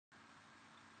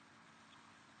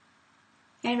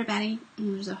Hey everybody.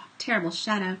 There's a terrible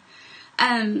shadow.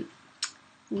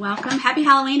 Welcome. Happy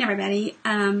Halloween, everybody.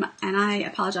 And I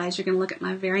apologize. You're going to look at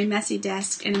my very messy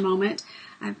desk in a moment.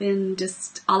 I've been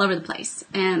just all over the place.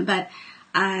 But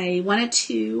I wanted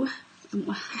to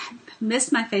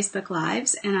miss my Facebook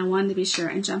Lives, and I wanted to be sure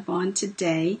and jump on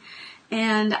today.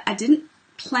 And I didn't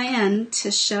plan to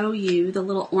show you the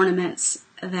little ornaments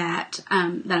that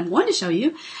I'm going to show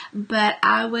you, but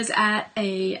I was at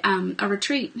a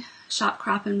retreat, Shop,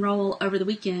 Crop, and Roll over the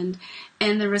weekend,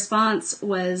 and the response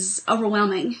was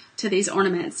overwhelming to these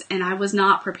ornaments, and I was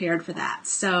not prepared for that.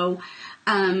 So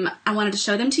I wanted to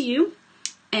show them to you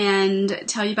and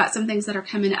tell you about some things that are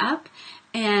coming up,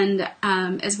 and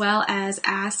as well as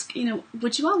ask,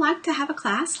 would you all like to have a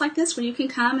class like this where you can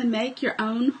come and make your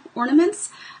own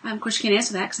ornaments? Of course, you can't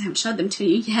answer that because I haven't showed them to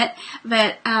you yet,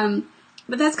 but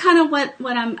that's kind of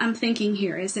what I'm thinking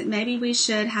here, is that maybe we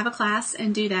should have a class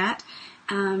and do that.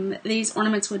 These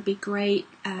ornaments would be great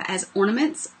as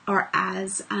ornaments or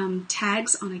as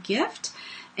tags on a gift,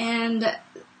 and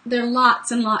there are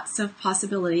lots and lots of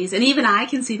possibilities, and even I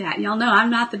can see that. Y'all know I'm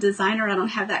not the designer, I don't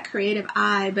have that creative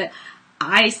eye, but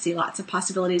I see lots of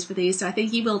possibilities for these, so I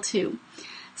think you will too.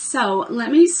 So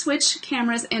let me switch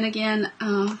cameras, and again,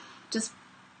 just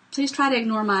please try to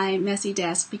ignore my messy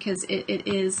desk because it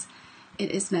is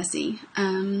messy. How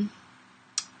am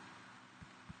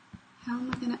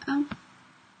I gonna,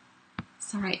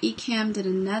 sorry, Ecamm did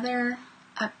another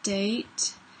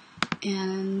update,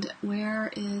 and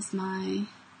where is my,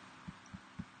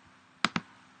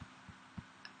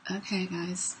 okay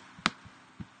guys,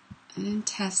 I didn't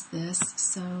test this,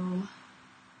 so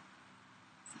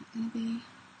is that gonna be,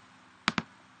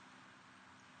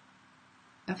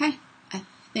 okay, I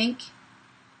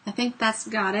think that's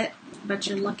got it, but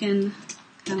you're looking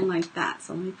kind of like that,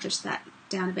 so let me push that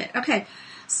down a bit. Okay,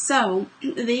 so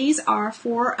these are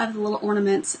 4 of the little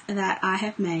ornaments that I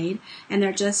have made, and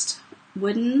they're just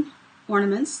wooden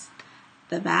ornaments.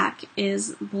 The back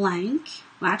is blank.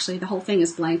 Well, actually, the whole thing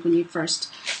is blank when you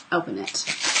first open it.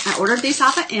 I ordered these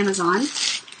off of Amazon.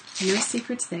 No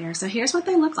secrets there. So here's what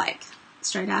they look like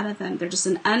straight out of them. They're just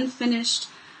an unfinished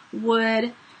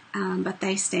wood, but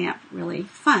they stamp really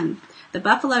fun. The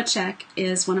buffalo check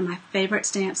is one of my favorite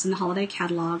stamps in the holiday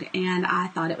catalog, and I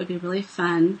thought it would be really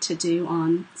fun to do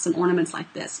on some ornaments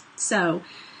like this. So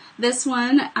this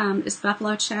one is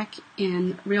buffalo check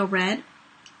in real red,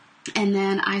 and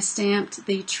then I stamped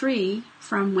the tree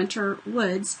from Winter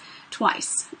Woods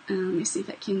twice. Let me see if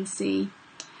I can see.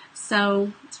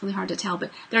 So it's really hard to tell,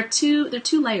 but there are two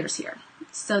layers here.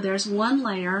 So there's one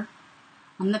layer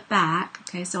on the back.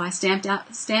 Okay, so I stamped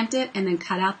it and then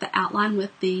cut out the outline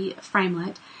with the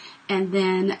framelit, and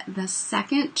then the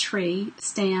second tree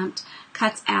stamped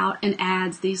cuts out and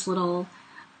adds these little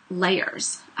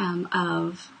layers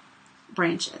of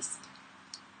branches.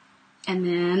 And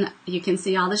then you can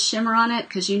see all the shimmer on it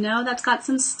because that's got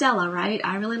some Stella, right?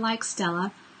 I really like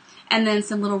Stella. And then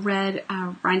some little red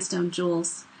rhinestone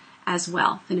jewels as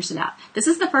well. Finish it out. This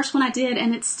is the first one I did,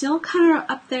 and it's still kind of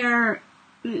up there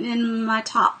in my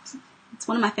top. It's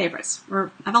one of my favorites.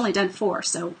 I've only done 4,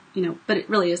 so, but it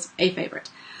really is a favorite.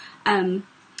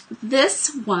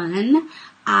 This one,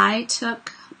 I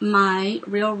took my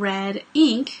Real Red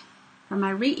ink from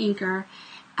my re-inker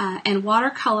and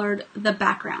watercolored the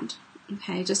background.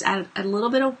 Okay, just added a little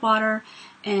bit of water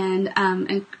and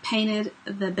painted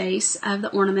the base of the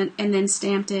ornament, and then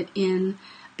stamped it in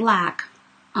black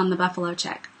on the buffalo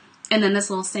check. And then this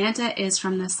little Santa is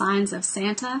from the Signs of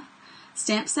Santa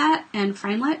stamp set and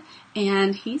framelit,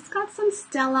 and he's got some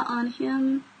Stella on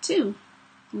him too,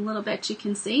 a little bit you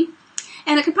can see.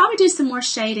 And I could probably do some more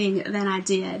shading than I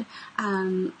did,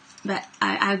 but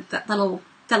that little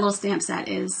stamp set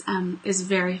is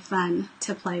very fun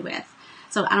to play with.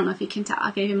 So I don't know if you can tell,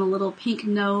 I gave him a little pink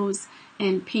nose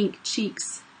and pink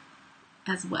cheeks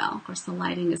as well. Of course, the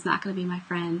lighting is not going to be my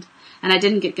friend, and I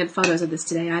didn't get good photos of this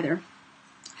today either.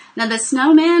 Now the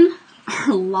snowmen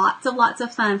are lots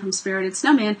of fun from Spirited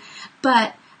Snowman,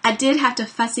 but I did have to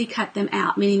fussy cut them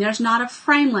out, meaning there's not a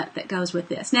framelit that goes with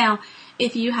this. Now,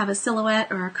 if you have a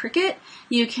silhouette or a cricket,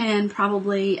 you can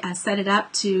probably set it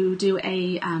up to do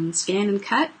a scan and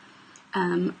cut.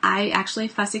 I actually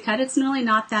fussy cut. It's really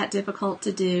not that difficult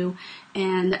to do,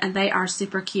 and they are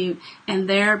super cute, and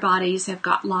their bodies have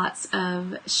got lots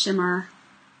of shimmer.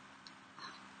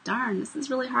 Darn, this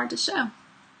is really hard to show.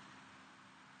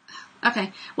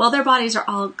 Okay, well, their bodies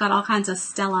are got all kinds of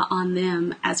Stella on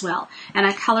them as well. And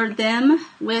I colored them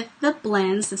with the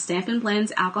blends, the Stampin'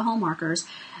 Blends alcohol markers.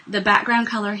 The background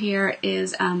color here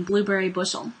is Blueberry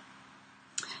Bushel.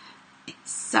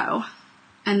 So,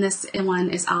 and this one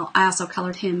is, I also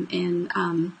colored him in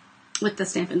with the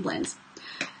Stampin' Blends.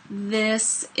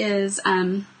 This is,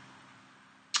 I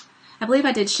believe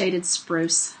I did Shaded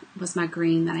Spruce was my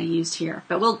green that I used here,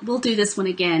 but we'll do this one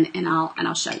again, and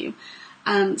I'll show you.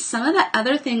 Some of the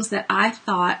other things that I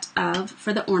thought of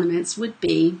for the ornaments would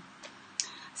be,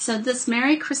 so this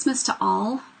Merry Christmas to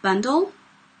All bundle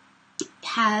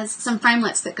has some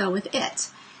framelits that go with it,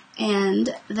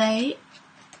 and they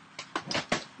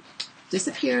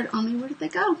disappeared on me. Where did they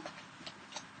go?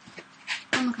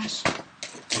 Oh my gosh,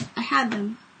 I had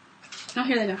them. Oh,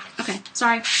 here they go. Okay,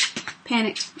 sorry,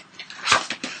 panicked.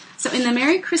 So in the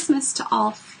Merry Christmas to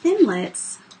All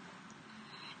Thinlits,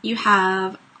 you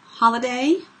have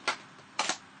Holiday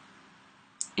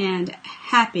and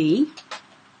Happy,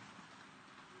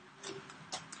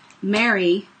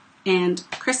 Merry, and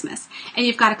Christmas. And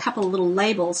you've got a couple of little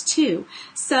labels too.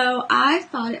 So I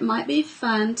thought it might be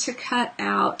fun to cut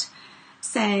out,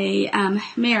 say,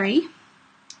 Merry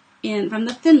from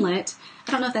the Thinlit.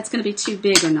 I don't know if that's going to be too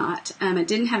big or not. I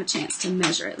didn't have a chance to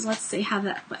measure it. So let's see how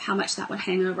much that would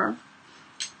hang over.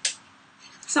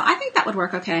 So I think that would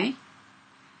work okay.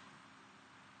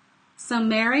 So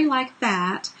Merry like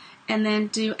that, and then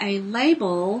do a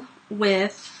label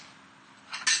with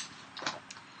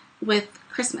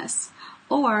Christmas,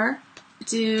 or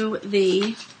do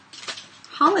the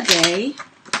Holiday.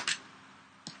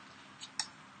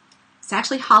 It's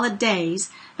actually Holidays,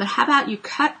 but how about you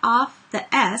cut off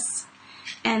the S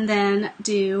and then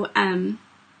do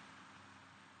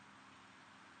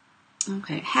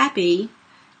okay, Happy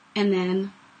and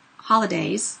then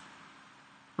Holidays,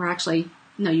 or actually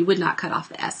no, you would not cut off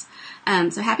the S.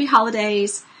 So Happy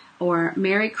Holidays or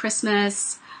Merry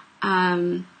Christmas,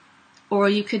 or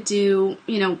you could do,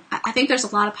 I think there's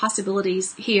a lot of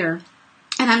possibilities here,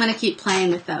 and I'm going to keep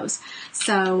playing with those.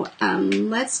 So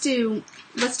let's do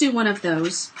one of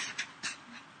those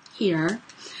here.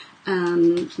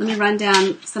 Let me run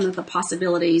down some of the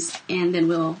possibilities, and then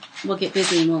we'll get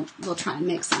busy and we'll try and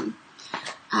make some.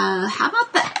 How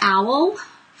about the owl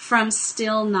from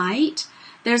Still Night?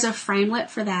 There's a framelit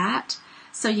for that,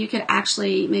 so you could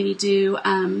actually maybe do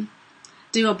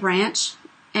a branch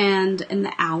and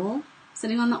the owl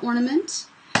sitting on the ornament.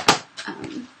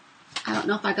 I don't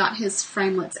know if I got his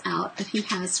framelits out, but he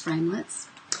has framelits.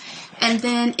 And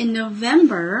then in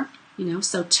November,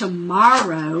 so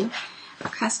tomorrow,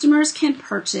 customers can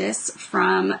purchase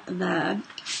from the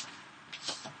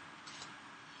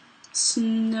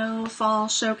Snowfall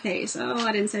Showcase. Oh,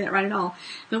 I didn't say that right at all.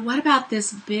 But what about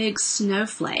this big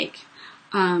snowflake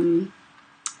we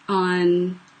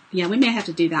may have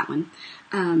to do that one.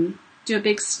 Do a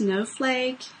big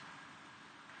snowflake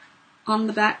on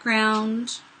the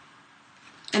background.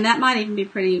 And that might even be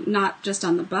pretty, not just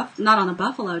on the not on the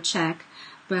buffalo check,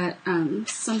 but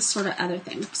some sort of other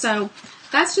thing. So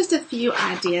that's just a few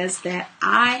ideas that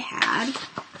I had,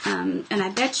 and I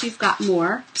bet you've got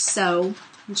more. So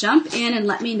jump in and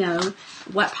let me know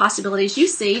what possibilities you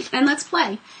see, and let's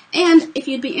play. And if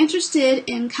you'd be interested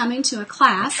in coming to a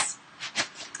class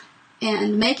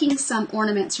and making some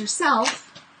ornaments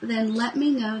yourself, then let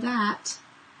me know that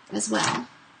as well.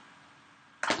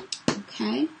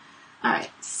 Okay? All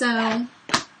right, so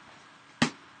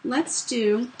let's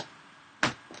do,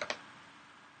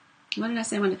 what did I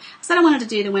say? I said I wanted to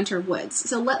do the Winter Woods.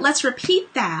 So let's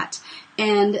repeat that,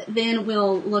 and then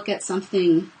we'll look at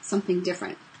something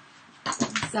different.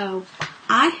 So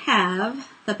I have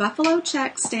the Buffalo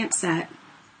Check stamp set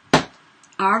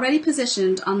already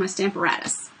positioned on my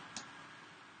Stamparatus.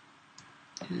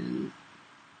 And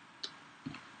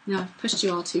now I've pushed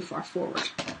you all too far forward.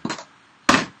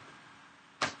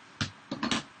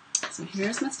 So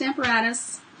here's my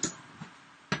Stamparatus.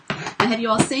 And have you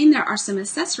all seen there are some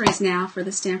accessories now for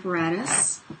the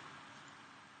Stamparatus?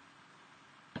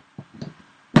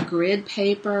 Grid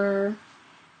paper,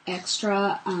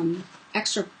 extra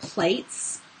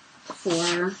plates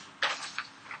for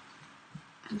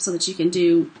so that you can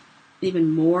do even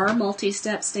more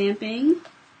multi-step stamping.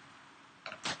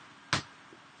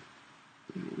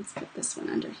 Let's put this one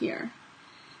under here.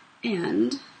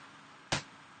 And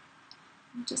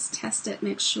just test it,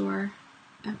 make sure.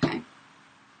 Okay.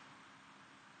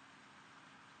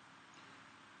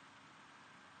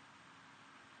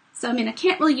 So, I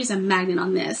can't really use a magnet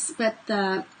on this, but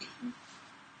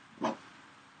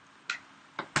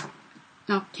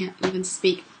can't even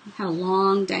speak. I've had a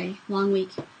long day, long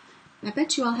week. I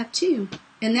bet you all have too.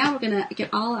 And now we're going to get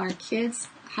all our kids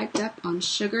hyped up on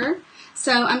sugar.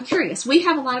 So I'm curious. We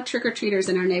have a lot of trick-or-treaters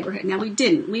in our neighborhood. Now, we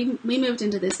didn't. We moved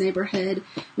into this neighborhood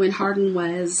when Hardin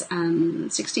was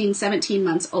 16, 17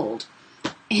 months old.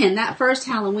 And that first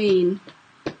Halloween,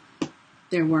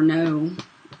 there were no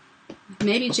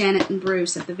maybe Janet and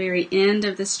Bruce at the very end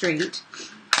of the street.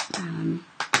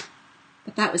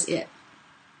 But that was it.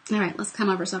 All right, let's come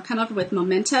over. So I'll come over with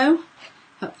Memento.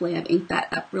 Hopefully I've inked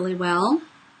that up really well.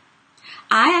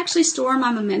 I actually store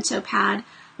my Memento pad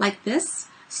like this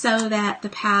so that the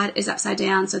pad is upside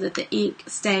down so that the ink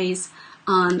stays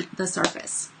on the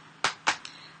surface.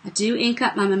 I do ink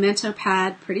up my Memento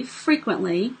pad pretty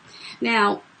frequently.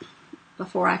 Now,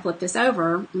 before I flip this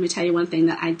over, let me tell you one thing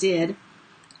that I did.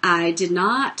 I did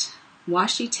not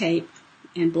washi tape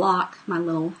and block my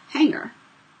little hanger.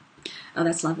 Oh,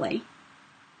 that's lovely.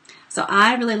 So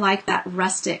I really like that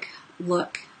rustic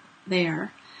look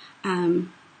there.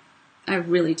 I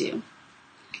really do.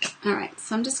 All right,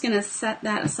 so I'm just going to set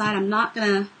that aside. I'm not going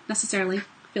to necessarily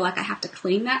feel like I have to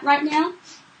clean that right now,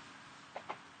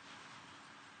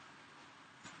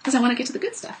 because I want to get to the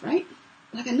good stuff, right?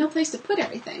 But I got no place to put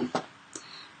everything.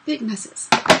 Big messes.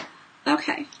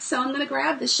 Okay, so I'm going to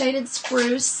grab the Shaded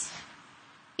Spruce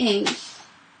ink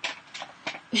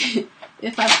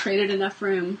if I've created enough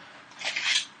room.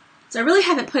 So I really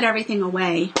haven't put everything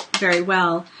away very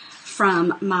well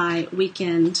from my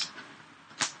weekend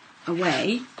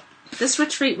away. This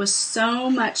retreat was so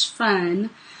much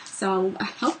fun. So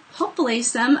hopefully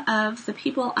some of the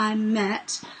people I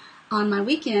met on my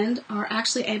weekend are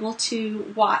actually able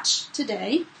to watch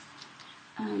today.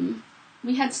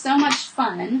 We had so much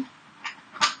fun.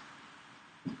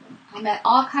 I met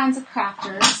all kinds of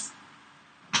crafters.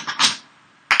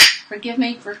 Forgive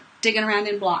me for digging around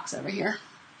in blocks over here.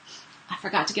 I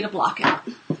forgot to get a block out.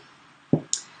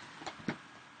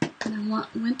 And I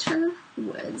want Winter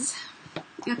Woods.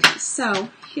 Okay, so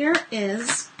here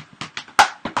is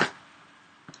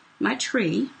my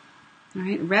tree. All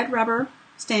right, red rubber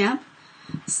stamp.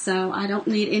 So I don't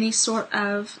need any sort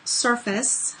of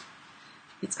surface.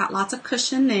 It's got lots of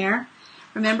cushion there.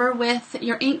 Remember, with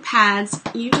your ink pads,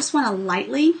 you just want to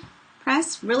lightly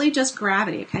press, really just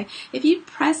gravity, okay? If you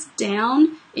press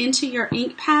down into your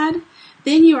ink pad,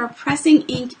 then you are pressing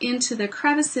ink into the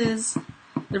crevices,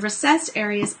 the recessed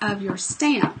areas of your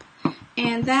stamp.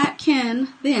 And that can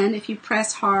then, if you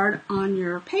press hard on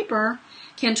your paper,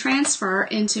 can transfer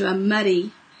into a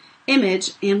muddy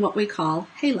image in what we call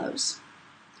halos.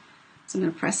 So I'm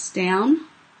going to press down,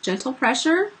 gentle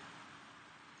pressure,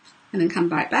 and then come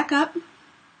right back up.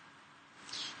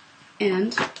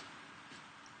 And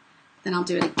then I'll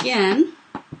do it again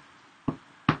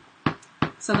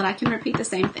so that I can repeat the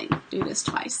same thing. Do this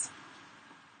twice.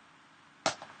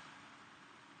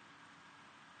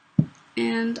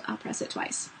 And I'll press it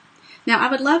twice. Now,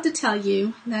 I would love to tell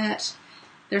you that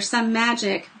there's some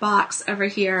magic box over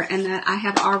here and that I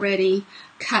have already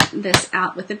cut this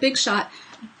out with a Big Shot,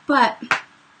 but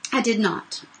I did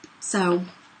not. So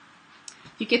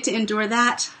you get to endure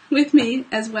that with me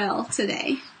as well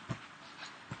today.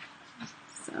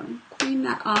 So clean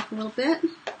that off a little bit.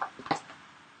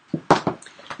 And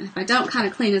if I don't kind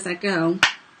of clean as I go,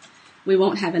 we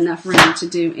won't have enough room to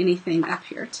do anything up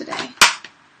here today.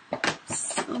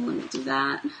 So let me do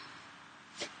that.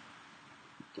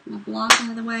 Get my block out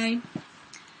of the way.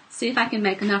 See if I can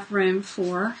make enough room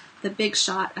for the Big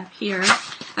Shot up here.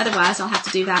 Otherwise, I'll have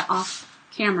to do that off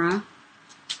camera,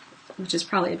 which is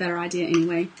probably a better idea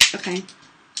anyway. Okay.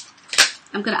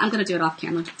 I'm gonna do it off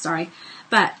camera, sorry.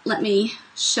 But let me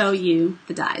show you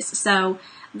the dies. So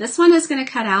this one is gonna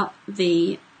cut out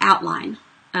the outline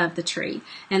of the tree.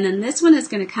 And then this one is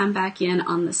gonna come back in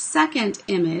on the second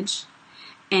image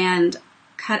and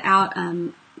cut out,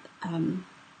 a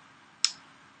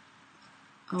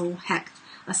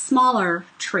smaller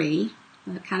tree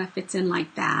that kind of fits in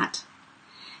like that,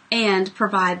 and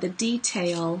provide the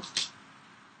detail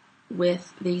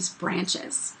with these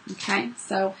branches. Okay,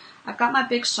 so I've got my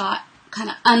Big Shot kind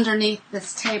of underneath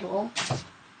this table,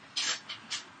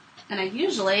 and I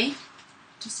usually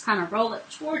just kind of roll it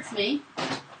towards me,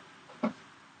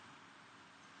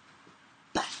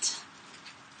 but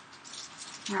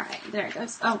all right, there it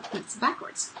goes. Oh, it's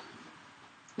backwards.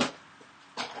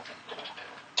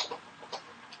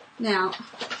 Now,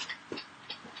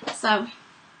 so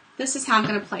this is how I'm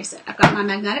going to place it. I've got my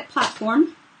magnetic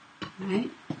platform, right?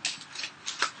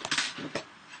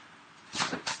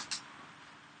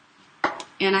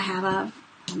 And I have an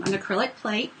acrylic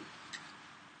plate,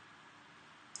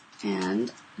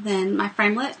 and then my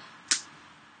framelit.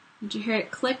 Did you hear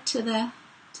it click to the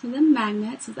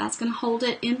magnet? So that's going to hold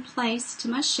it in place to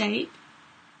my shape.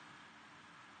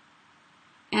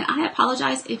 And I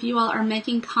apologize if you all are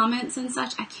making comments and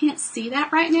such. I can't see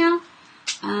that right now.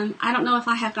 I don't know if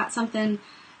I have got something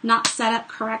not set up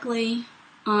correctly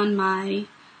on my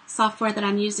software that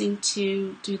I'm using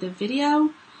to do the video,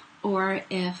 or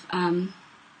if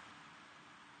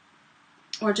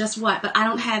or just what, but I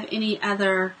don't have any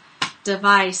other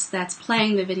device that's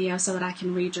playing the video so that I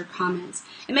can read your comments.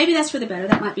 And maybe that's for the better.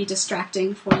 That might be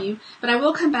distracting for you. But I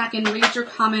will come back and read your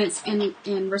comments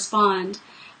and respond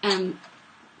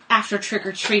after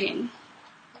trick-or-treating.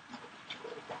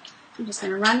 I'm just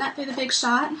going to run that through the Big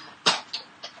Shot.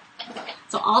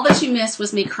 So all that you missed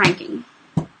was me cranking.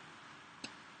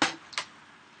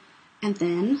 And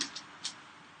then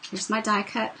here's my die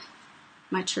cut,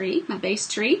 my tree, my base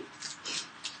tree.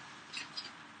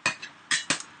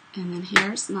 And then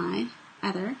here's my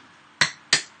other.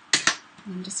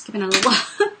 I'm just giving it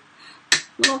a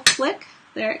little flick.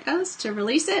 There it goes to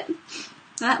release it.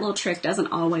 That little trick doesn't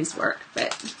always work,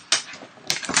 but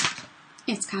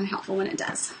it's kind of helpful when it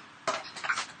does.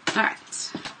 All right.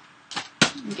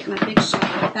 Get my Big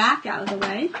Shot back out of the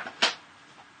way.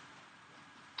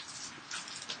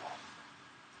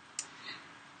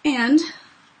 And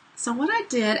so what I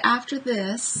did after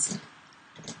this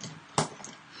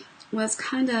was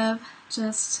kind of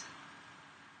just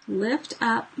lift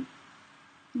up.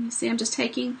 You see I'm just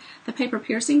taking the paper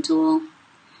piercing tool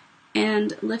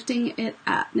and lifting it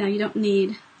up. Now you don't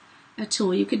need a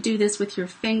tool. You could do this with your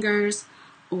fingers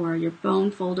or your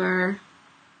bone folder.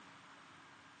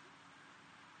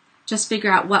 Just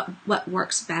figure out what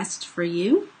works best for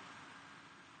you.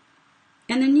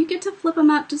 And then you get to flip them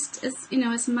up just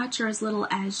as much or as little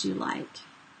as you like.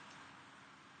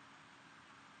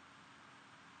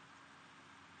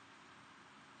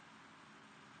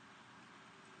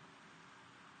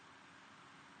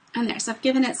 And there, so I've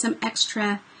given it some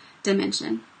extra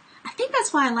dimension. I think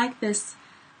that's why I like this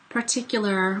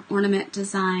particular ornament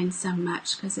design so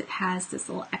much, because it has this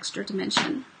little extra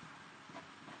dimension.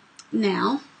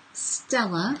 Now,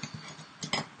 Stella,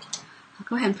 I'll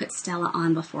go ahead and put Stella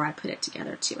on before I put it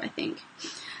together too, I think.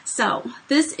 So,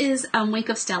 this is a Wink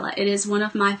of Stella. It is one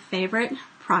of my favorite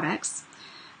products,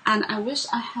 and I wish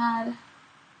I had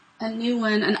a new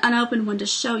one, an unopened one to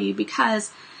show you,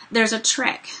 because there's a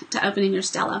trick to opening your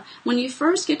Stella. When you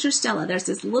first get your Stella, there's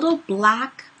this little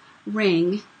black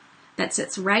ring that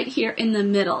sits right here in the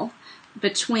middle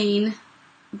between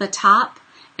the top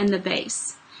and the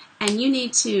base. And you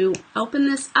need to open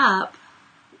this up,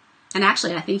 and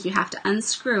actually I think you have to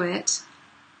unscrew it.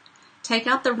 Take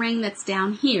out the ring that's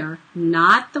down here,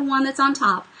 not the one that's on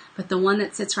top, but the one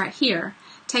that sits right here.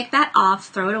 Take that off,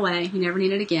 throw it away, you never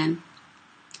need it again.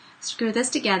 Screw this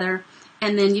together,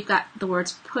 and then you've got the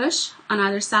words push on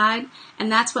either side,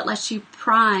 and that's what lets you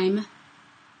prime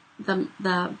the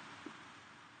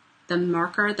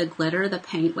marker, the glitter, the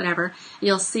paint, whatever.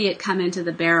 You'll see it come into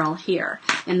the barrel here,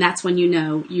 and that's when you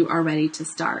know you are ready to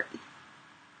start.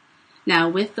 Now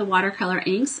with the watercolor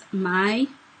inks, my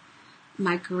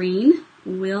green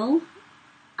will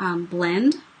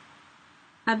blend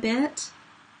a bit.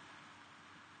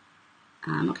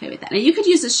 I'm okay with that. Now you could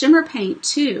use a shimmer paint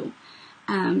too.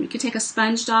 You could take a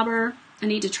sponge dauber. I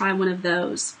need to try one of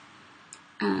those.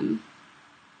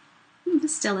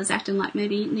 This still is acting like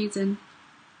maybe it needs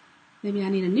maybe I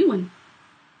need a new one.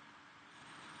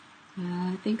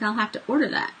 I think I'll have to order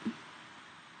that.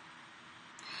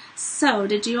 So,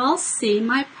 did you all see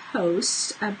my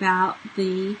post about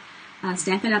the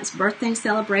Stampin' Up's birthday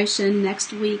celebration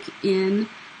next week in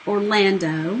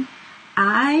Orlando?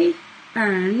 I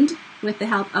earned, with the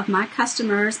help of my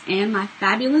customers and my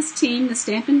fabulous team, the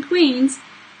Stampin' Queens,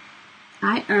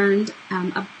 I earned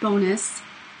a bonus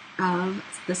of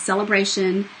the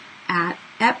celebration at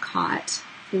Epcot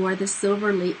for the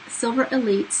Silver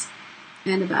Elites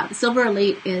and above. The Silver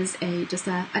Elite is just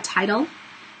a title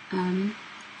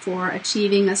for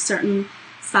achieving a certain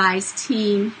size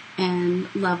team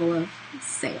and level of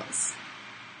sales.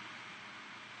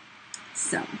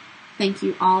 So, thank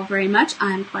you all very much.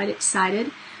 I'm quite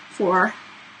excited for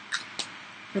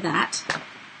that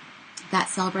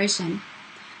celebration.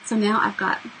 So now I've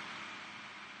got,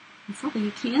 probably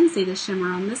you can see the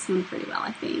shimmer on this one pretty well,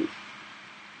 I think.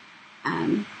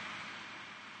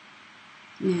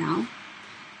 Now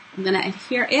I'm going to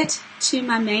adhere it to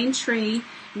my main tree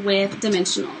with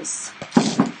dimensionals.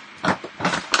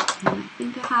 And I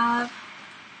think I have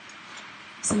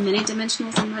some mini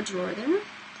dimensionals in my drawer there.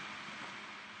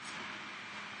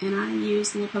 And I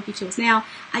use little pokey tools. Now,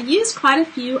 I used quite a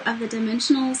few of the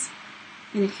dimensionals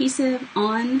and adhesive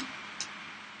on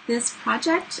this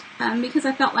project because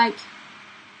I felt like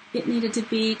it needed to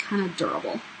be kind of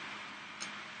durable.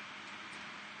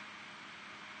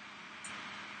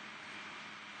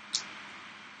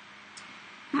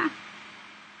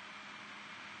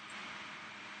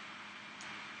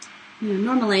 You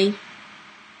know, normally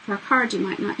for a card you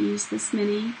might not use this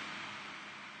many.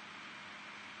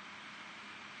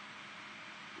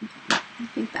 Okay, I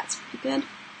think that's pretty good.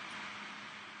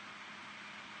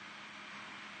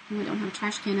 I don't have a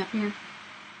trash can up here.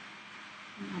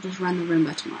 I'll just run the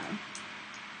Roomba tomorrow.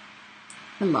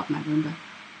 I love my Roomba.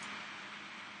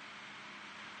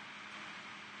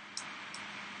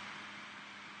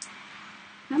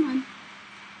 Come on.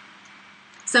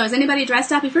 So is anybody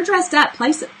dressed up? If you're dressed up,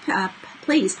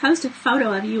 please post a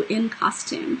photo of you in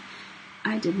costume.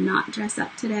 I did not dress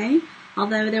up today,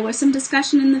 although there was some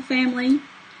discussion in the family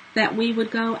that we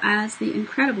would go as the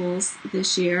Incredibles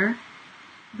this year.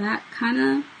 That kind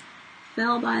of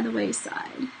fell by the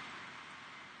wayside.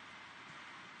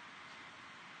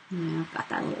 Yeah, I've got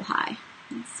that a little high.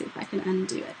 Let's see if I can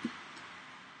undo it.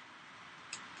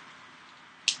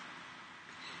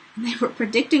 And they were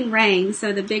predicting rain,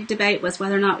 so the big debate was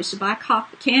whether or not we should buy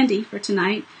candy for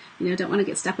tonight. You know, don't want to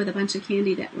get stuck with a bunch of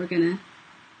candy that we're going to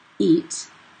eat.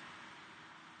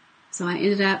 So I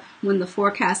ended up, when the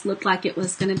forecast looked like it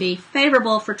was going to be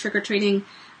favorable for trick-or-treating,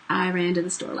 I ran to the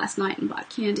store last night and bought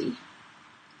candy.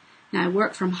 Now I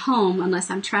work from home unless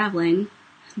I'm traveling,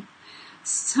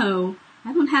 so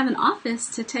I don't have an office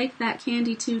to take that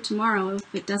candy to tomorrow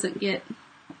if it doesn't get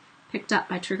picked up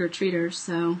by trick-or-treaters,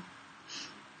 so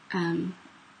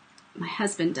my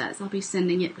husband does. I'll be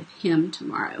sending it with him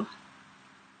tomorrow.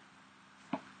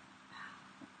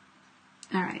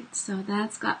 All right, so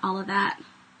that's got all of that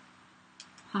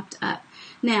popped up.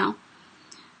 Now,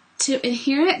 to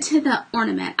adhere it to the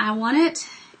ornament, I wanted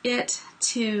it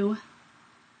to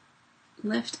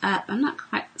lift up. I'm not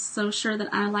quite so sure that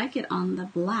I like it on the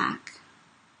black.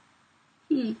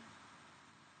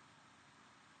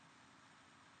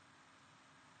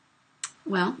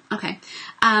 Well, okay.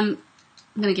 I'm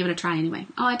going to give it a try anyway.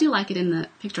 Oh, I do like it in the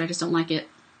picture. I just don't like it.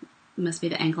 It must be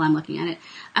the angle I'm looking at it.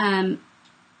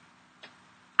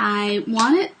 I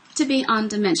want it to be on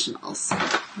dimensionals,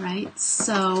 right?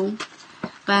 So,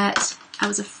 but I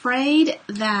was afraid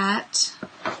that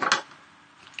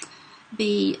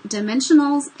the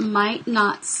dimensionals might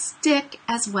not stick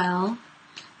as well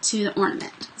to the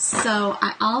ornament. So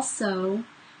I also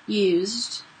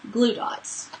used glue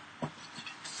dots.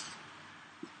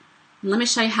 Let me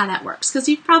show you how that works, because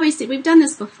you've probably seen, we've done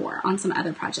this before on some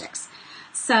other projects.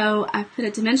 So I put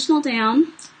a dimensional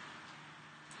down.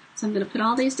 So I'm going to put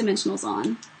all these dimensionals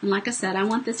on. And like I said, I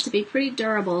want this to be pretty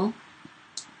durable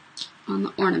on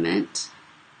the ornament.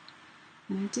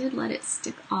 And I did let it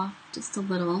stick off just a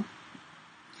little.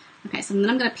 Okay, so then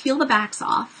I'm going to peel the backs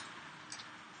off.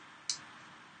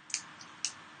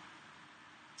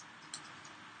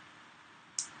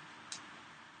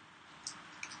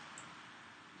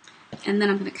 And then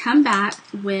I'm going to come back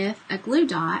with a glue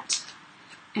dot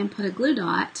and put a glue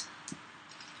dot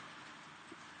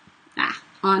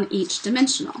on each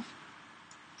dimensional.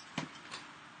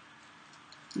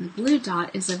 And the glue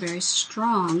dot is a very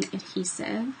strong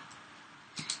adhesive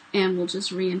and will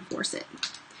just reinforce it.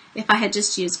 If I had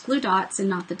just used glue dots and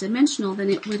not the dimensional, then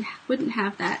it wouldn't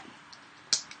have that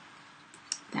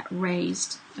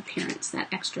raised appearance, that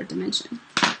extra dimension.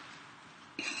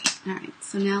 Alright,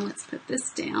 so now let's put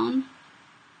this down.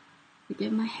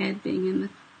 Forgive my head being in the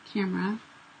camera.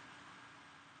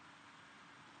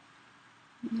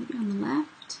 Maybe on the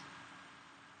left.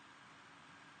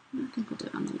 I think we'll do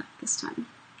it on the left this time.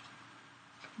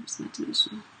 Here's my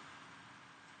dimensional.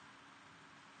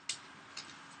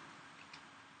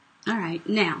 Alright,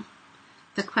 now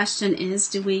the question is,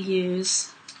 do we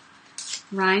use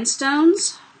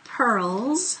rhinestones,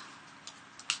 pearls?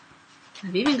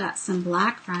 I've even got some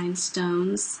black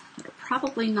rhinestones that are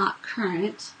probably not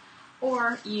current,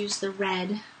 or use the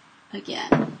red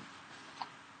again.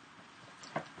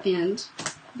 And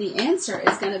the answer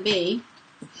is going to be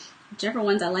whichever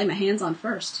ones I lay my hands on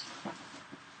first.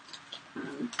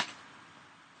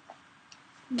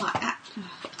 I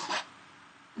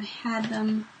had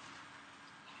them.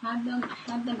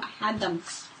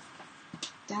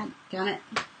 Dadgummit.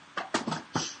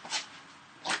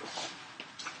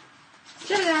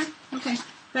 There they are. Okay,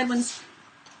 red ones.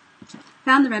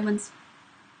 Found the red ones.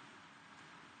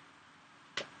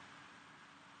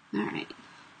 Alright.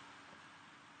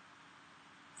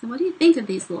 So what do you think of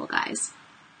these little guys?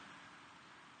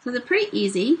 So they're pretty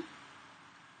easy.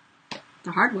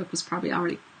 The hard work was probably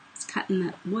already cut in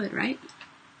the wood, right?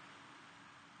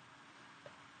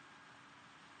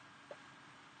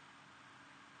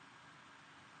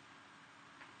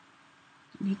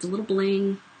 Needs a little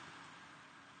bling.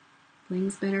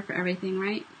 Bling's better for everything,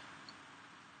 right?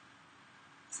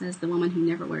 Says the woman who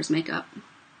never wears makeup.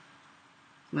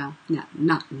 Well, no,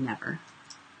 not never.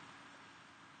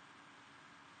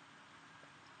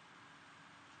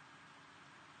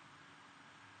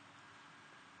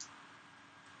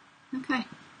 Okay.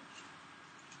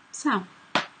 So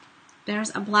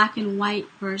there's a black and white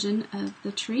version of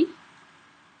the tree.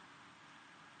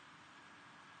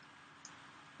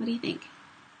 What do you think?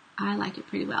 I like it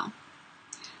pretty well.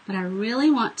 But I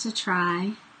really want to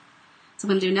try, so I'm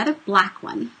going to do another black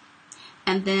one.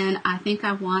 And then I think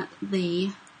I want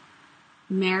the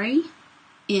Mary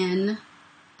in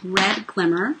red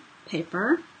glimmer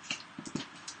paper.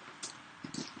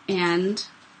 And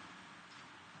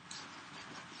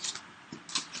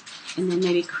then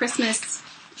maybe Christmas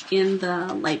in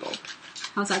the label.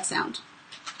 How's that sound?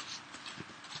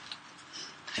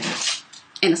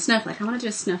 And a snowflake. I want to do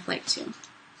a snowflake too.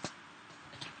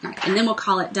 All right, and then we'll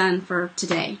call it done for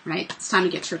today, right? It's time to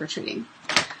get trick-or-treating.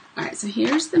 All right, so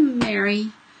here's the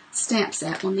Mary stamp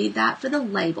set. We'll need that for the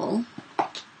label.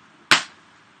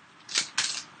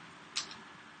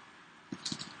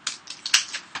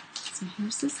 So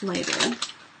here's this label.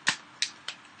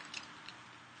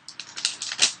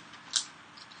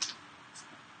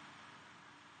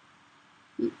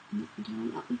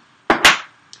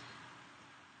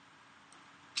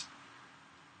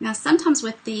 Now, sometimes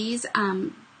with these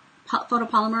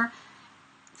photopolymer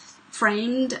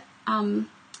framed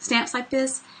stamps like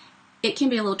this, it can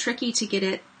be a little tricky to get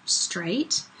it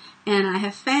straight. And I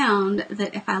have found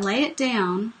that if I lay it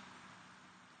down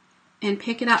and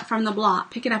pick it up from the block,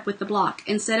 pick it up with the block,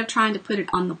 instead of trying to put it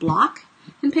on the block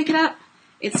and pick it up,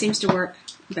 it seems to work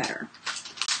better.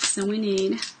 So we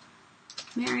need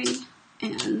Mary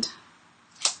and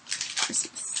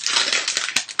Christmas.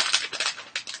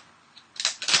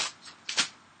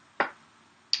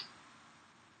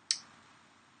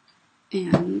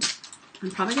 And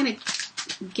I'm probably going to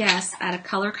guess at a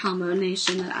color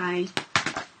combination that I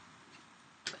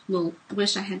will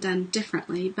wish I had done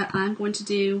differently, but I'm going to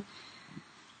do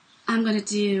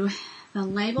the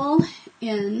label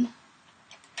in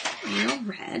real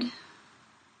red,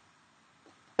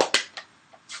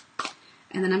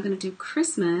 and then I'm going to do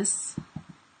Christmas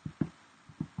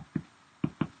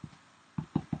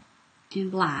in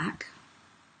black.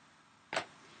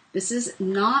 This is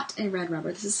not a red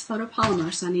rubber. This is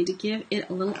photopolymer, so I need to give it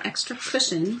a little extra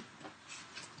cushion.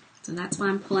 So that's why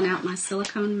I'm pulling out my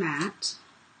silicone mat.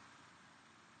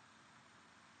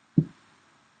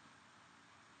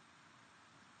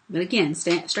 But again,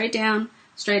 straight down,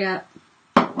 straight up.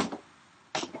 Then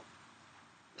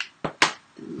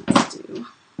let's do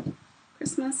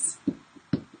Christmas.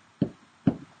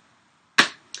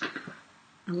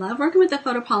 I love working with the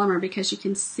photopolymer because you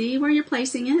can see where you're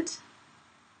placing it.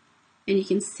 And you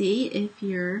can see if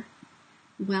you're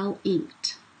well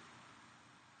inked.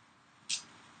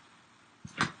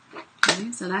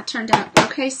 Okay, so that turned out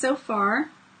okay so far.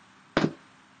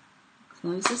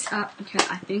 Close this up because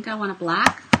I think I want a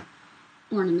black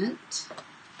ornament.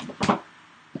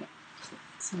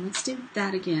 So let's do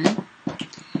that again.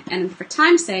 And for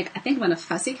time's sake, I think I'm going to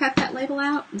fussy cut that label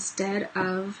out instead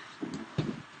of...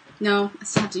 No, I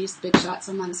still have to use the big shot,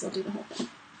 so I might as well do the whole thing.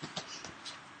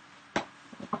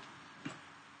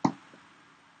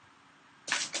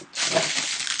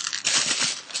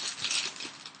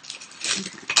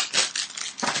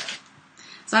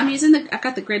 So I'm using I've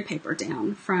got the grid paper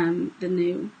down from the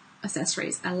new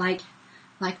accessories. I like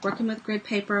working with grid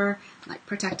paper, like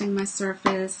protecting my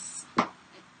surface.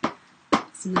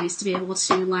 It's nice to be able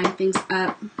to line things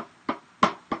up.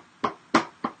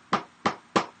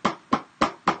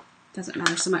 Doesn't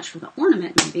matter so much for the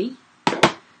ornament maybe,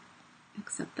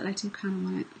 except that I do kind of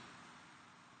want it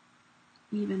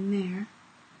even there.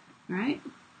 All right.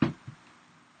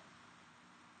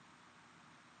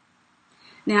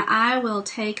 Now I will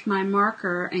take my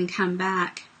marker and come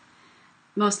back,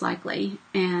 most likely,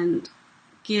 and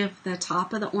give the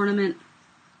top of the ornament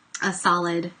a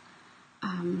solid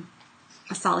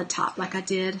top, like I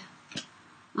did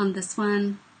on this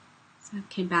one. So I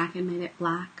came back and made it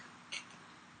black,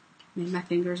 made my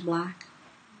fingers black.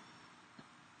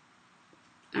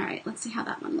 All right, let's see how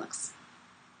that one looks.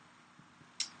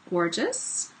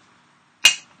 Gorgeous.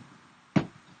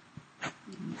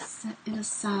 Set it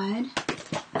aside.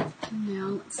 Now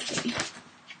let's see.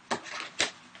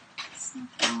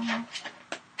 Snowfall.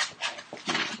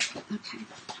 Okay.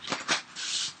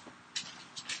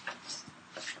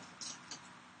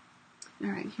 All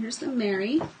right, here's the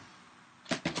Mary.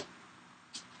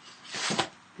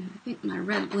 And I think my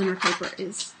red glimmer paper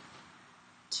is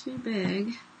too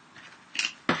big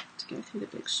to go through the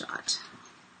big shot.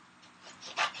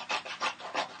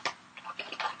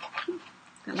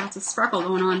 Got lots of sparkle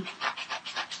going on.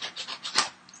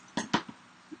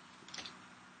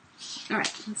 All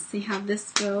right, let's see how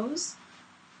this goes.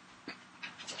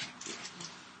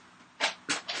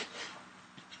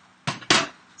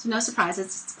 So no surprise,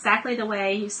 it's exactly the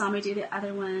way you saw me do the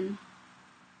other one.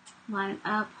 Line it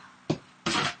up and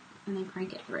then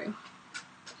crank it through.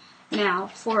 Now,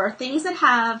 for things that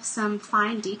have some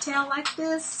fine detail like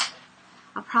this,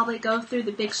 I'll probably go through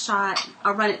the Big Shot.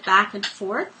 I'll run it back and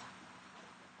forth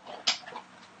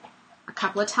a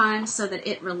couple of times so that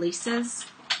it releases.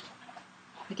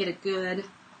 I get a good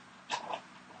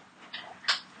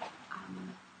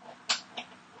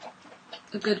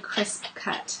crisp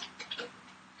cut.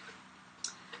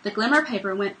 The glimmer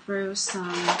paper went through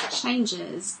some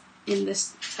changes in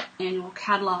this annual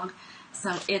catalog,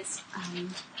 so it's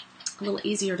a little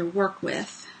easier to work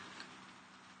with.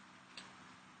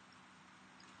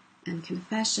 And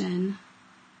confession,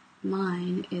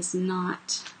 mine is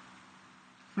not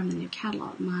from the new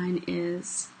catalog. Mine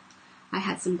is, I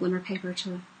had some glimmer paper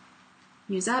to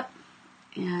use up,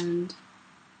 and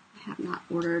I have not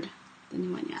ordered the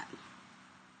new one yet.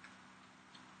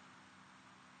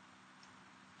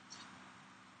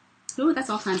 Ooh, that's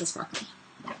all kinds of sparkly.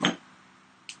 Alright,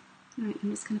 I'm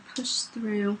just going to push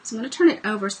through. So I'm going to turn it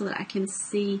over so that I can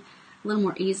see a little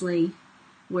more easily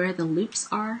where the loops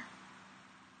are.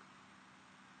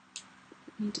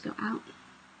 Need to go out.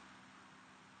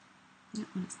 That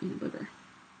one's being a booger.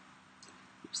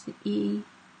 There's the E.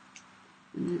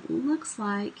 And then it looks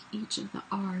like each of the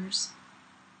R's.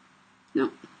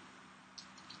 Nope.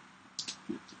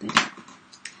 They don't.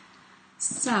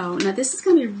 So, now this is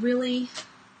going to be really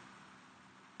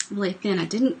thin. I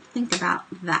didn't think about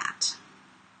that.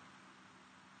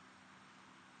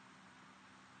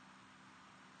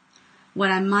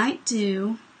 What I might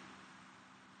do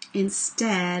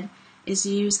instead is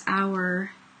use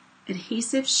our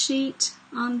adhesive sheet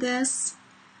on this.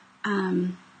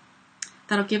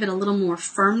 That'll give it a little more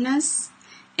firmness,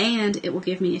 and it will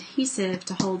give me adhesive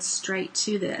to hold straight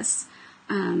to this.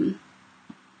 But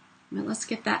let's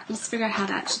figure out how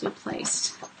that should be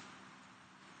placed.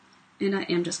 And I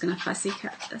am just going to fussy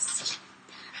cut this.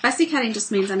 Fussy cutting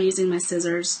just means I'm using my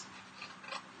scissors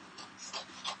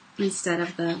instead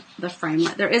of the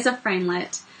framelit. There is a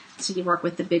framelit, so you work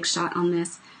with the Big Shot on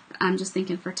this. But I'm just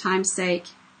thinking for time's sake,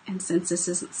 and since this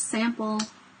isn't sample,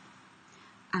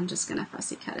 I'm just going to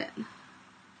fussy cut it.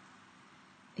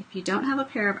 If you don't have a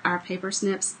pair of our paper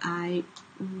snips, I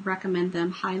recommend them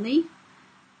highly.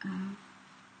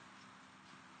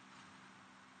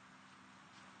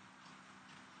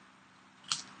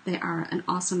 They are an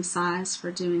awesome size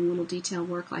for doing little detail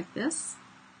work like this.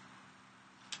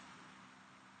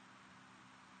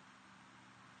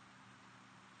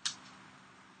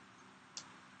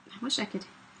 I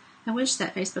wish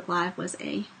that Facebook Live was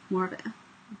more of a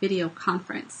video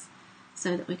conference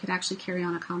so that we could actually carry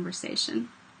on a conversation.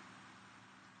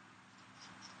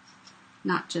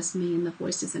 Not just me and the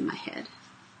voices in my head.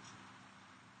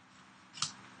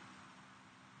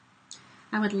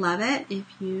 I would love it if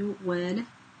you would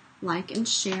like and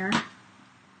share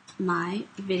my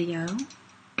video.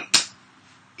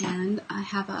 And I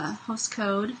have a host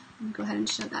code. I'll go ahead and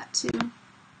show that too.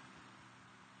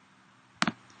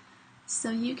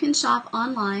 So you can shop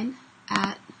online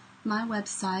at my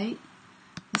website.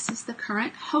 This is the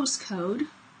current host code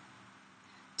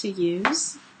to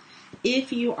use.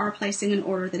 If you are placing an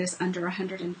order that is under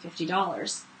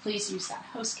 $150, please use that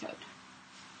host code.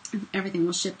 Everything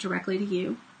will ship directly to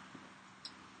you.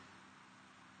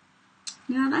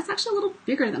 Now that's actually a little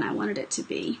bigger than I wanted it to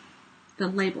be. The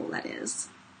label, that is.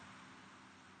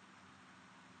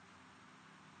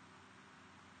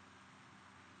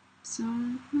 So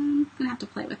I'm going to have to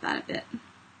play with that a bit.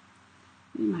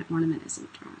 Maybe my ornament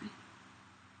isn't dry.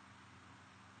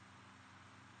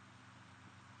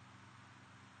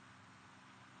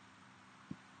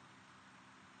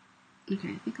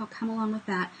 Okay, I think I'll come along with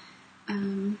that.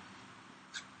 2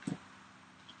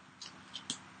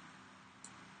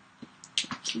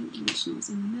 dimensionals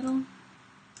in the middle.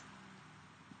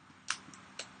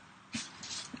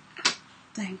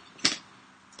 Dang.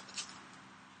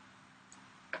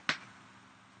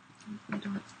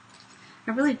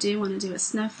 I really do want to do a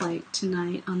snowflake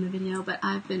tonight on the video, but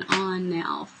I've been on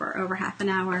now for over half an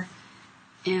hour,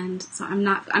 and so I'm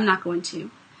not going to.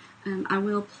 I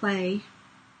will play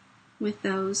with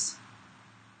those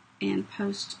and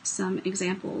post some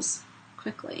examples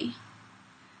quickly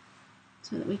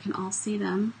so that we can all see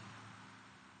them.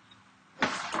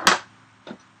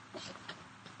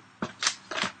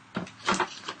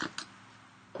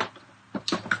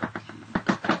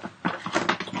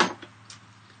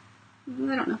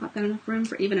 I don't know if I've got enough room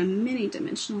for even a mini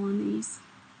dimensional on these.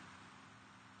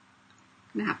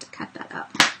 I'm going to have to cut that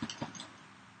up.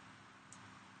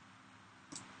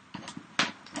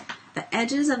 The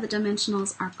edges of the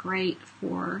dimensionals are great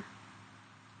for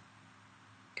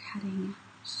cutting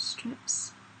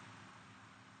strips.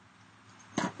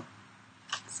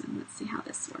 So let's see how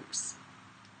this works.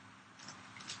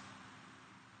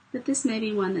 But this may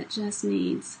be one that just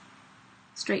needs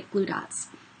straight glue dots.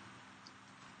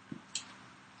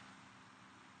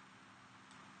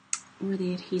 Or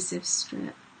the adhesive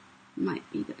strip might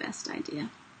be the best idea.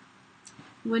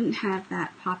 Wouldn't have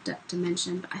that popped up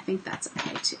dimension, but I think that's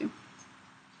okay too.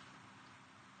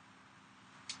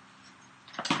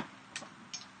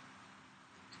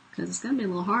 Because it's going to be a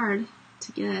little hard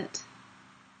to get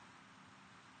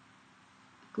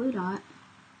a glue dot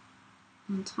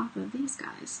on top of these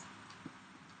guys.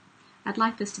 I'd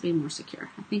like this to be more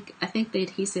secure. I think the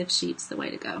adhesive sheet's the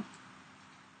way to go.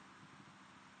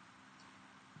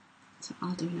 So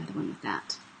I'll do another one with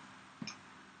that.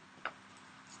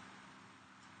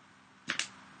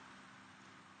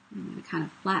 I'm going to kind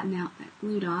of flatten out that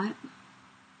glue dot.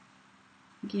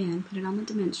 Again, put it on the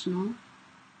dimensional.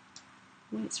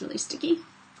 Boy, it's really sticky.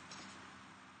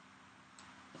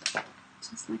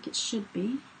 Just like it should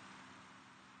be.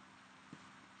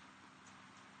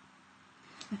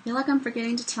 I feel like I'm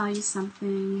forgetting to tell you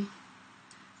something.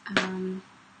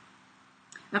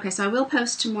 Okay, so I will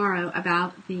post tomorrow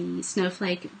about the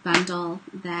Snowflake bundle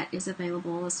that is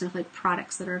available, the Snowflake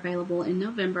products that are available in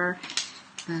November.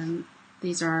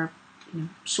 These are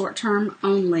short-term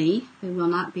only. They will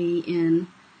not be in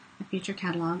a future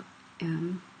catalog.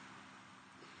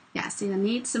 Yeah, see, I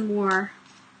need some more.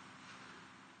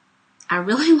 I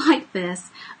really like this,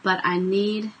 but I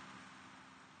need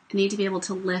to be able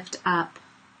to lift up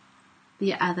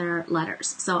the other letters.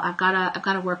 So I've got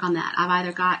to work on that. I've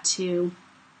either got to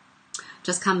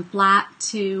just come flat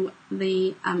to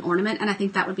the ornament, and I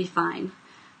think that would be fine.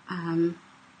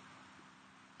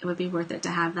 It would be worth it to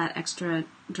have that extra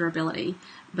durability.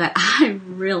 But I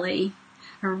really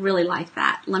like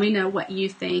that. Let me know what you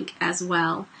think as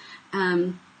well.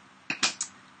 And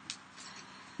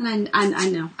I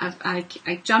know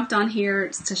I jumped on here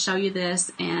to show you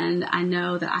this, and I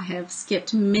know that I have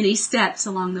skipped many steps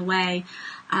along the way,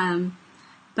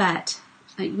 but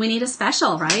we need a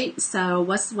special, right? So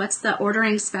what's the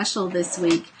ordering special this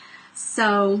week?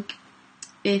 So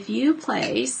if you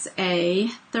place a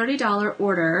 $30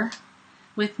 order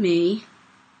with me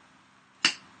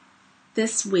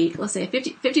this week, let's say a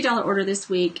 $50 order this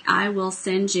week, I will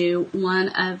send you one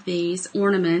of these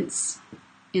ornaments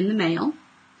in the mail.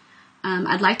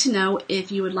 I'd like to know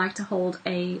if you would like to hold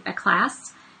a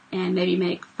class and maybe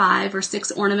make 5 or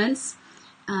 6 ornaments.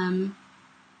 And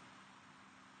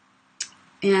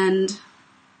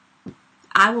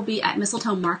I will be at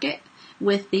Mistletoe Market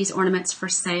with these ornaments for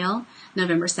sale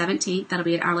November 17th. That'll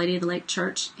be at Our Lady of the Lake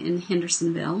Church in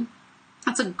Hendersonville.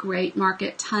 That's a great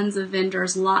market, tons of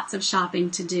vendors, lots of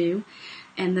shopping to do.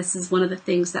 And this is one of the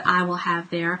things that I will have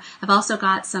there. I've also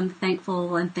got some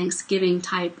thankful and Thanksgiving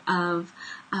type of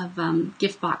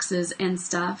gift boxes and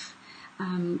stuff.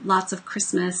 Lots of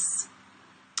Christmas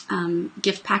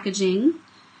gift packaging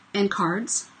and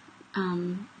cards,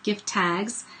 gift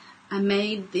tags. I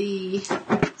made the,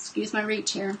 excuse my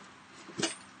reach here,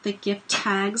 the gift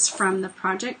tags from the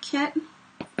project kit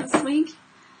this week.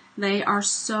 They are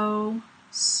so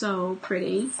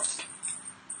pretty.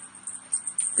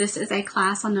 This is a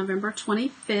class on November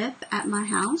 25th at my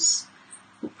house.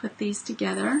 We'll put these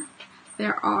together.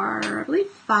 There are, I believe,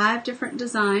 5 different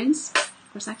designs.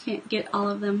 Of course, I can't get all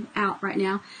of them out right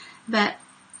now, but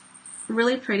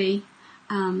really pretty.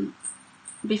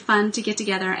 Be fun to get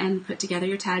together and put together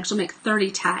your tags. You'll make 30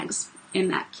 tags in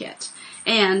that kit,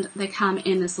 and they come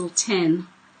in this little tin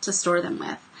to store them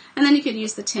with. And then you could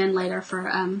use the tin later for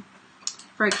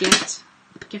a gift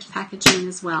packaging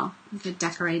as well. You could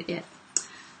decorate it.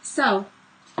 So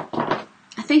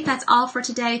I think that's all for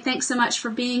today. Thanks so much for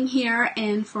being here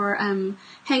and for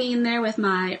hanging in there with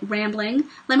my rambling.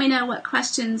 Let me know what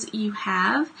questions you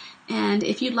have, and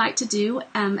if you'd like to do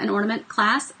an ornament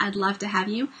class, I'd love to have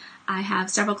you. I have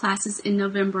several classes in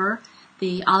November.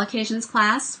 The All Occasions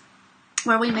class,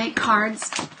 where we make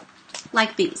cards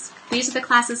like these. These are the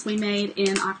classes we made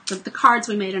in the cards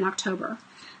we made in October.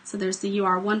 So there's the You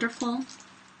Are Wonderful.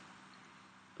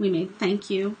 We made Thank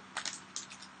You.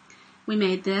 We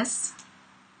made this.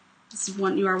 This is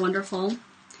one, You Are Wonderful.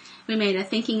 We made a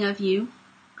Thinking of You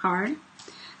card.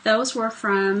 Those were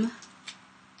from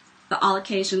the All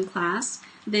Occasion class.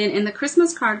 Then in the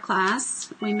Christmas card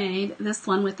class, we made this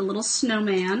one with the little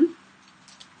snowman.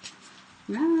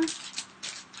 Yeah.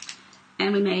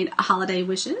 And we made Holiday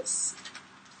Wishes.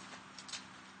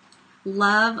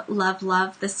 Love, love,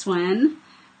 love this one.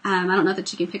 I don't know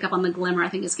that you can pick up on the glimmer. I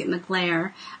think it's getting the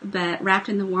glare. But Wrapped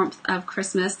in the Warmth of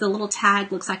Christmas. The little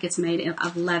tag looks like it's made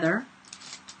of leather.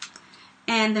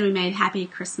 And then we made Happy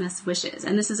Christmas Wishes.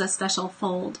 And this is a special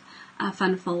fold,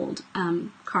 fun fold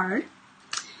card.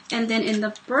 And then in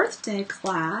the birthday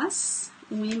class,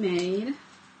 we made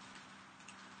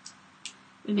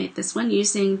this one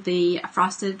using the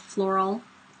Frosted Floral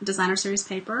Designer Series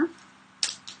paper.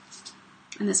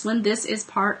 And this is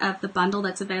part of the bundle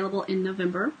that's available in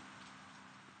November.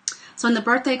 So in the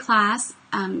birthday class,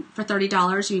 for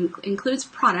 $30, includes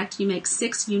product. You make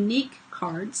 6 unique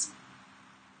cards.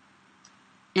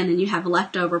 And then you have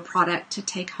leftover product to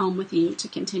take home with you to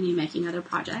continue making other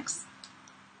projects.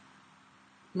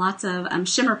 Lots of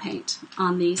shimmer paint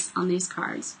on these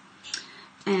cards.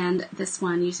 And this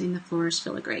one using the Flourish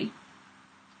Filigree.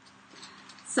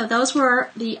 So those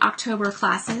were the October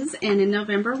classes. And in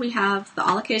November we have the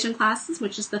All Occasion classes,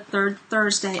 which is the 3rd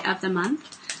Thursday of the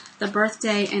month. The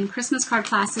birthday and Christmas card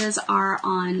classes are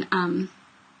on,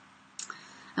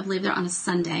 I believe they're on a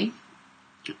Sunday.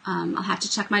 I'll have to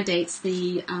check my dates.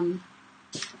 The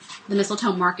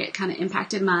mistletoe market kind of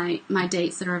impacted my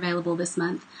dates that are available this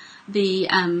month. The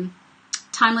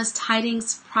Timeless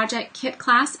Tidings Project Kit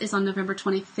class is on November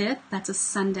 25th. That's a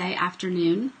Sunday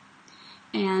afternoon.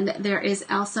 And there is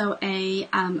also a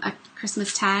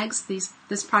Christmas tags.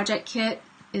 This project kit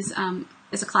is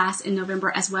a class in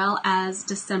November as well as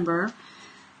December.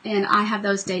 And I have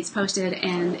those dates posted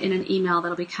and in an email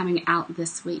that'll be coming out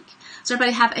this week. So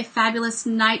everybody have a fabulous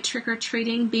night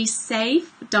trick-or-treating. Be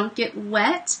safe. Don't get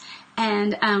wet.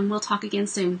 And we'll talk again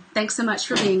soon. Thanks so much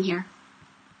for being here.